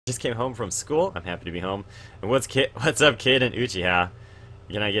Just came home from school. I'm happy to be home. And what's up, kid and Uchiha?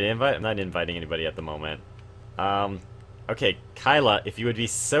 Can I get an invite? I'm not inviting anybody at the moment. Okay, Kyla, if you would be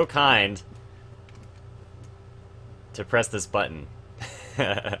so kind to press this button.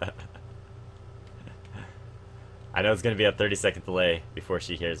 I know it's gonna be a 30-second delay before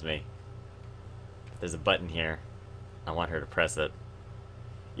she hears me. There's a button here. I want her to press it.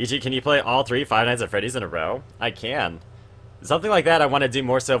 Ichi, can you play all 3 Five Nights at Freddy's in a row? I can. Something like that I want to do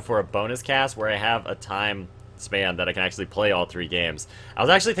more so for a bonus cast where I have a time span that I can actually play all 3 games. I was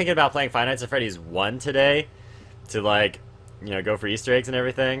actually thinking about playing Five Nights at Freddy's 1 today to, like, you know, go for Easter eggs and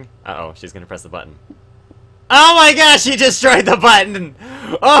everything. Uh-oh, she's gonna press the button. Oh my gosh, she destroyed the button!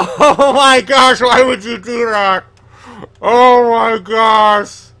 Oh my gosh, why would you do that? Oh my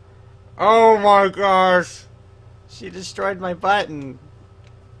gosh! Oh my gosh! She destroyed my button.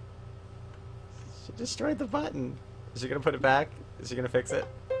 She destroyed the button. Is she gonna put it back? Is she gonna fix it?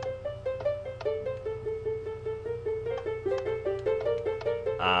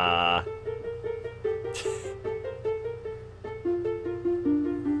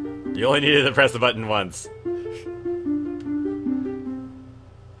 You only needed to press the button once.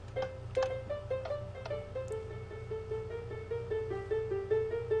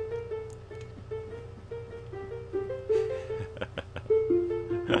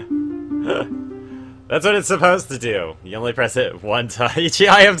 That's what it's supposed to do. You only press it one time. Ichi,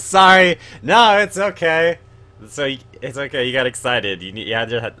 I am sorry. No, it's okay. It's okay. You got excited. You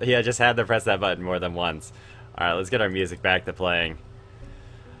just had to press that button more than once. All right, let's get our music back to playing.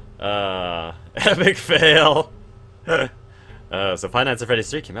 Epic fail. So Five Nights at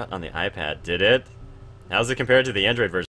Freddy's 3 came out on the iPad. Did it? How's it compared to the Android version?